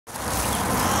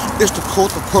It's the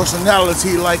cult of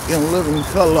personality like in living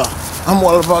color. I'm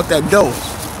all about that dough.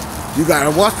 You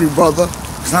gotta watch me, brother,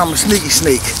 cause I'm a sneaky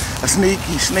snake. A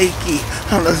sneaky snaky.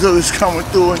 And the dude's coming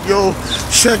through and yo,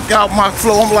 check out my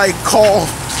flow. I'm like Carl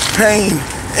Payne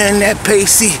and that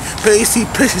Pacey.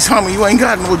 Tell me you ain't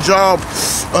got no job.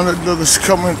 And the dude's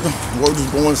coming. Word is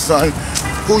born, son.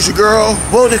 Who's your girl?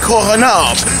 Well, they call her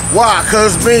Knob. Why?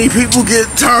 Cause many people get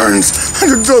turns.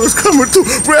 And the dude's coming through.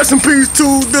 Rest in peace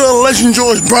to the legend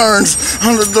George Burns.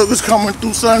 And the dude's coming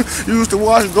through, son. Used to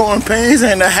watch Growing Pains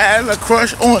and I had a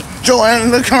crush on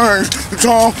Joanna Kearns.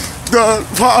 The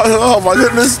father, oh my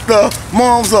goodness, the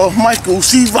moms of Michael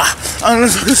Shiva. And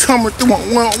it's coming through.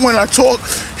 When I talk,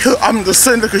 I'm the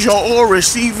sender because y'all all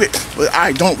receive it, but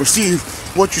I don't receive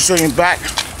what you're saying back.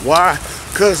 Why?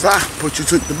 Because I put you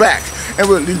to the back and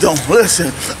really don't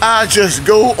listen. I just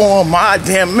go on my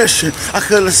damn mission. I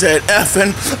could have said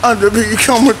effing under me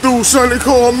coming through, son. They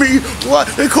call me what?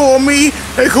 They call me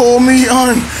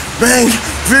Unbang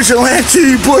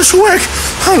Vigilante Bushwick.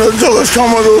 And the doug's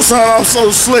coming through, son. I'm so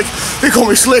slick. They call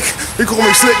me slick. They call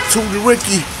me slick to the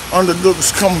Ricky. And the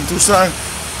doug's coming through, son.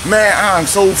 Man, I'm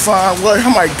so fine. What? I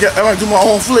might do my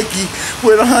own flicky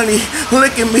with a honey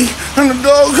licking me. And the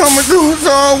dog coming through,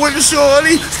 son, with the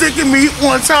shorty sticking me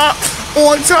on top,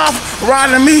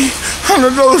 riding me. And the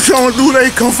dogs coming through,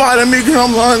 they confide in me because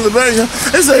I'm under the bed.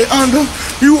 They say, under,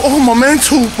 you are my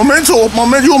mental, you are my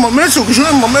mental, because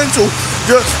you're in my mental.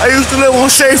 I used to live on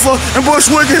Schaefer and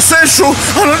Bushwick and Central.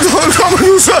 And the dog coming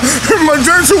through, son, in my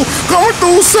dental, coming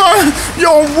through, son.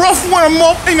 Yo, rough when I'm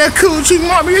up in that coochie,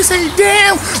 mommy. They say,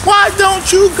 damn, why don't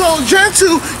you go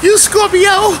gentle, you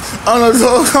Scorpio? And the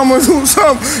dog coming through,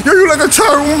 son. Yo, you like a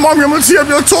child, mommy, I'm gonna tear up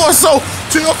your torso.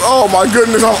 Oh my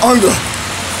goodness, I'm under.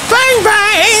 Bang,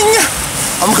 bang!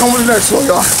 I'm coming with the next one,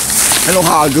 y'all. I know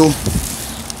how I do.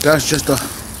 That's just a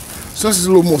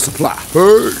little more supply.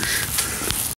 Hey.